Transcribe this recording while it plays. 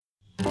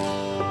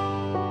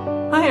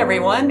Hi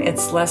everyone,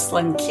 it's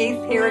Leslyn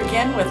Keith here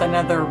again with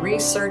another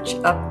Research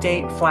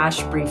Update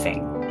Flash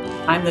Briefing.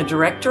 I'm the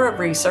Director of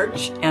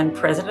Research and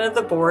President of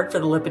the Board for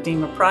the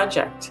Lipedema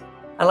Project.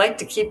 I like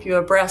to keep you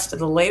abreast of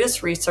the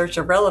latest research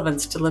of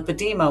relevance to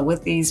lipedema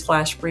with these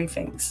flash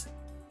briefings.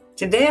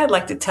 Today I'd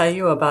like to tell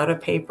you about a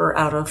paper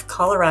out of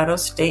Colorado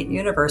State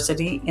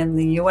University in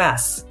the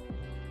US.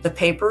 The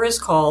paper is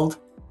called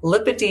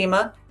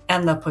Lipedema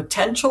and the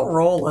Potential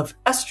Role of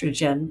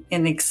Estrogen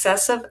in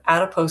Excessive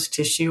Adipose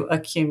Tissue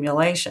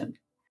Accumulation.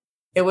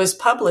 It was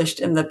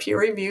published in the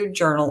peer-reviewed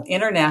journal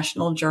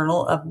International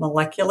Journal of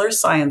Molecular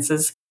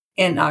Sciences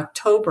in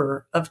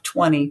October of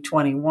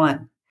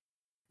 2021.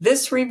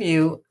 This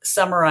review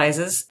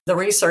summarizes the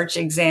research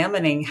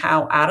examining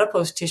how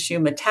adipose tissue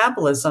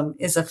metabolism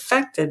is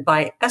affected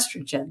by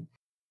estrogen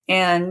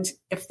and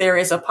if there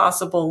is a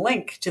possible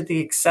link to the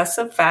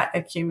excessive fat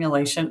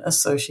accumulation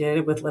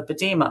associated with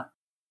lipedema.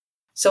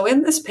 So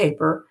in this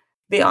paper,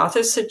 the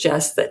authors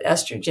suggest that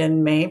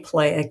estrogen may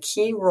play a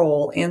key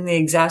role in the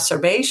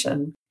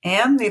exacerbation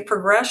and the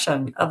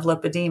progression of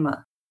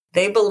lipedema.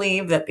 They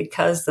believe that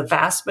because the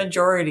vast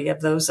majority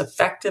of those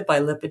affected by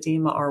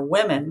lipedema are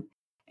women,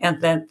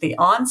 and that the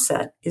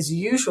onset is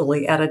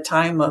usually at a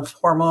time of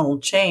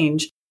hormonal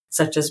change,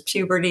 such as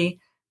puberty,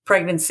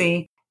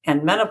 pregnancy,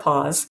 and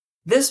menopause,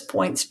 this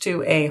points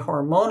to a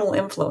hormonal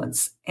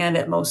influence, and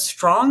it most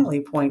strongly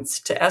points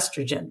to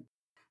estrogen.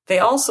 They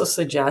also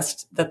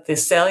suggest that the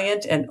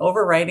salient and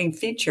overriding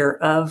feature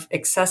of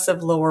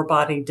excessive lower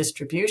body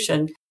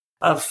distribution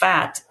of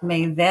fat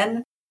may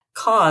then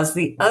cause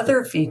the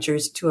other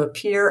features to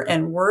appear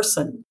and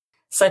worsen,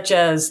 such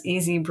as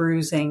easy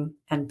bruising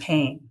and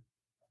pain.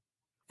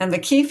 And the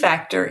key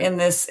factor in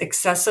this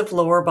excessive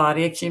lower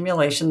body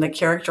accumulation that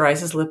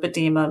characterizes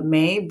lipedema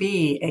may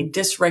be a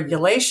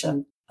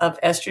dysregulation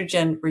of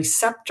estrogen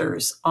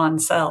receptors on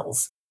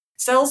cells.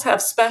 Cells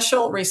have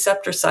special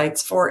receptor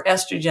sites for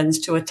estrogens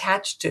to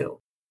attach to.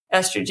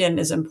 Estrogen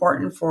is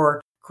important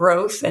for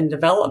growth and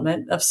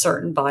development of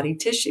certain body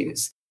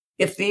tissues.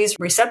 If these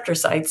receptor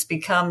sites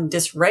become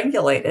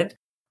dysregulated,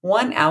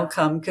 one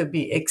outcome could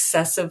be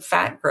excessive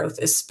fat growth,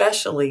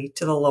 especially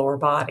to the lower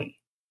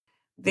body.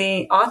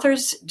 The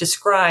authors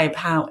describe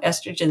how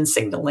estrogen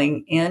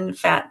signaling in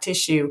fat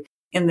tissue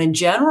in the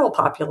general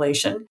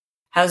population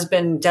has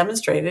been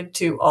demonstrated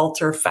to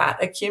alter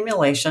fat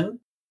accumulation,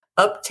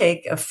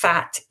 uptake of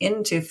fat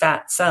into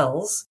fat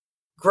cells,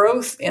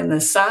 growth in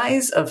the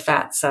size of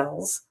fat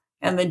cells,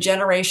 and the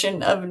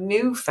generation of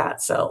new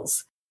fat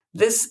cells.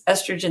 This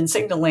estrogen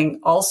signaling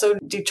also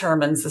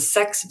determines the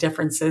sex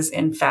differences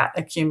in fat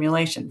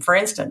accumulation. For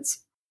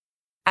instance,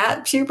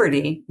 at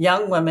puberty,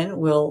 young women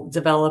will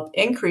develop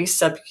increased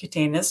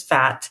subcutaneous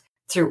fat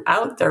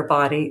throughout their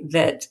body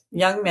that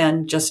young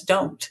men just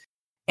don't.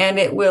 And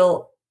it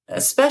will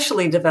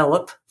especially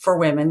develop for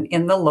women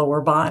in the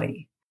lower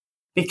body.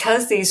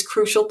 Because these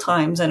crucial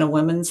times in a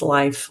woman's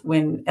life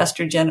when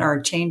estrogen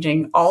are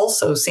changing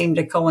also seem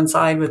to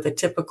coincide with the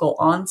typical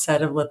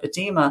onset of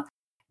lipedema,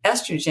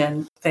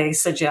 estrogen, they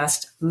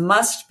suggest,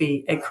 must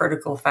be a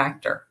critical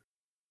factor.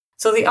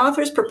 So the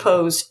authors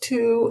propose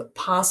two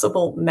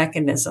possible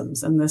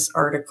mechanisms in this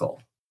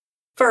article.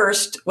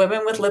 First,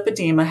 women with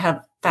lipedema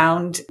have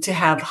found to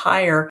have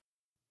higher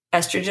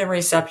estrogen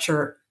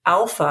receptor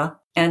alpha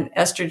and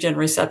estrogen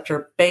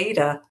receptor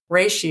beta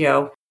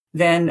ratio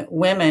than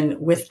women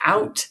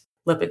without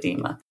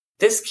lipedema.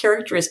 This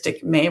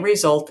characteristic may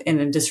result in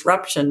a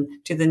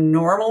disruption to the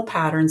normal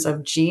patterns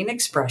of gene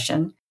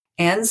expression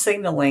and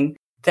signaling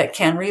that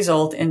can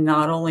result in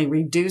not only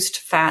reduced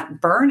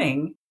fat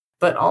burning,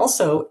 but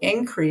also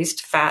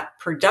increased fat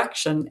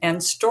production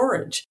and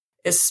storage,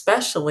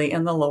 especially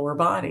in the lower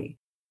body.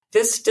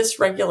 This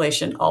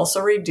dysregulation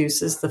also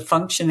reduces the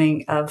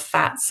functioning of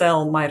fat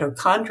cell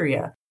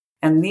mitochondria,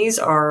 and these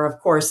are, of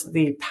course,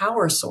 the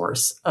power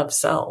source of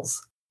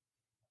cells.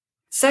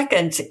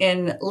 Second,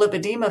 in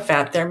lipedema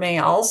fat, there may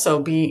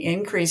also be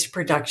increased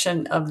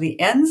production of the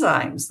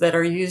enzymes that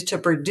are used to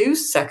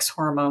produce sex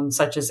hormones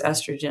such as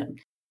estrogen.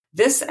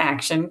 This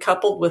action,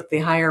 coupled with the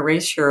higher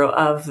ratio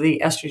of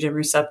the estrogen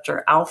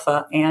receptor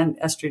alpha and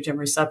estrogen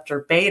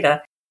receptor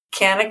beta,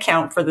 can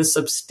account for the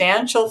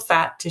substantial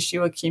fat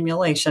tissue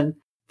accumulation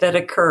that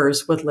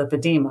occurs with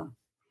lipedema.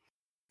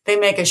 They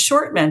make a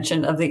short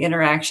mention of the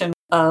interaction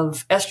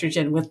of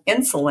estrogen with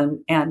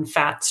insulin and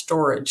fat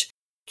storage.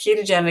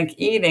 Ketogenic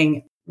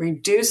eating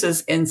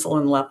reduces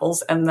insulin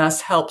levels and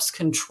thus helps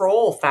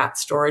control fat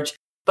storage.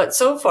 But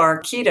so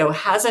far, keto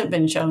hasn't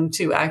been shown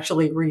to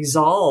actually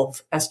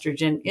resolve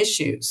estrogen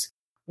issues.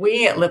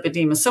 We at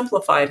Lipedema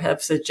Simplified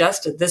have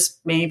suggested this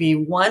may be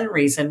one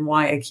reason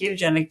why a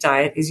ketogenic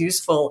diet is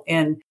useful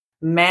in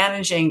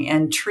managing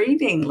and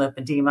treating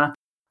lipedema,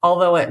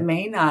 although it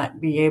may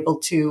not be able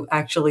to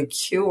actually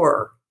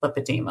cure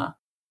lipedema.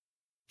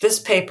 This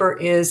paper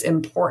is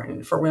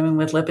important for women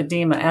with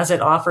lipedema as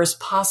it offers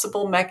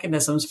possible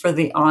mechanisms for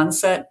the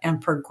onset and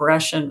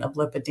progression of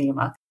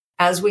lipedema.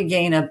 As we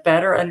gain a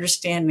better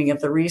understanding of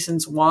the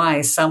reasons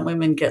why some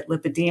women get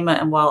lipedema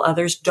and while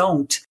others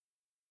don't,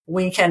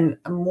 we can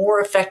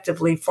more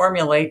effectively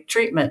formulate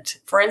treatment.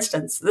 For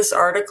instance, this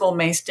article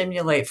may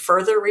stimulate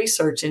further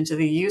research into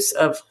the use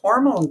of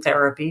hormone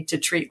therapy to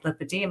treat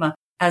lipedema,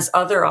 as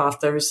other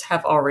authors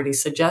have already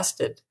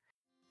suggested.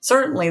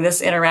 Certainly,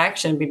 this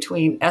interaction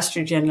between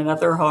estrogen and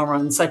other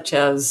hormones, such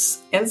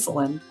as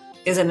insulin,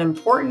 is an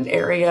important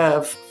area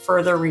of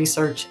further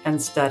research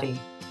and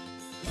study.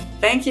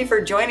 Thank you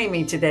for joining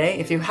me today.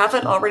 If you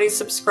haven't already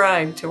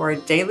subscribed to our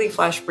daily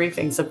flash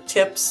briefings of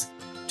tips,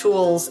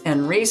 tools,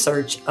 and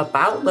research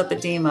about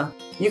lipedema,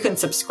 you can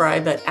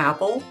subscribe at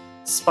Apple,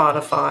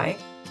 Spotify,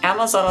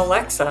 Amazon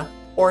Alexa,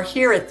 or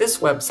here at this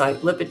website,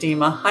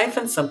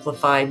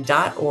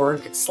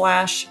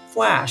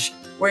 lipedema-simplified.org/flash,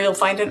 where you'll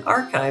find an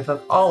archive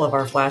of all of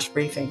our flash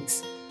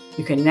briefings.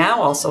 You can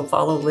now also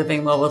follow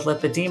Living Well with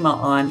Lipedema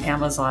on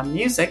Amazon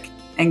Music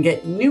and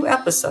get new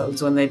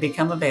episodes when they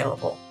become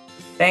available.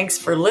 Thanks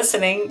for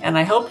listening, and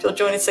I hope you'll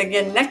join us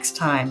again next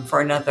time for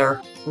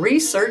another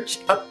Research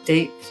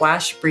Update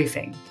Flash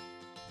Briefing.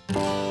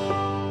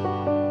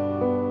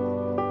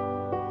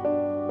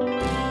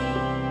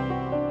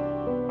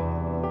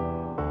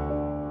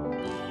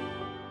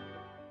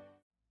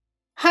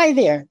 Hi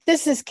there,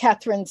 this is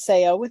Catherine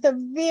Sayo with a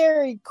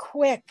very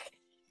quick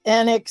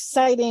and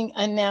exciting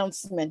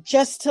announcement.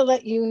 Just to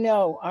let you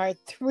know, our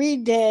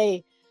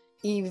 3-day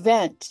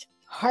event,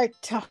 Heart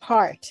to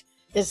Heart,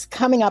 is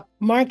coming up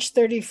March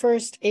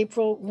 31st,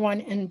 April 1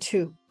 and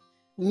 2.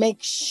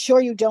 Make sure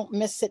you don't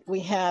miss it.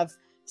 We have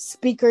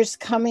speakers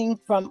coming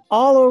from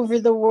all over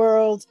the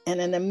world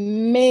and an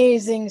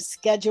amazing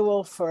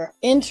schedule for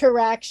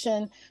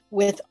interaction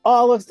with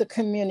all of the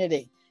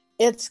community.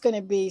 It's going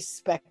to be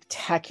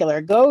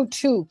spectacular. Go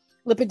to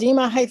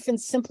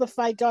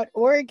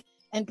lipedema-simplified.org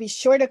and be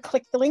sure to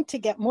click the link to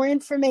get more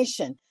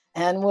information,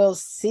 and we'll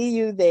see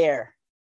you there.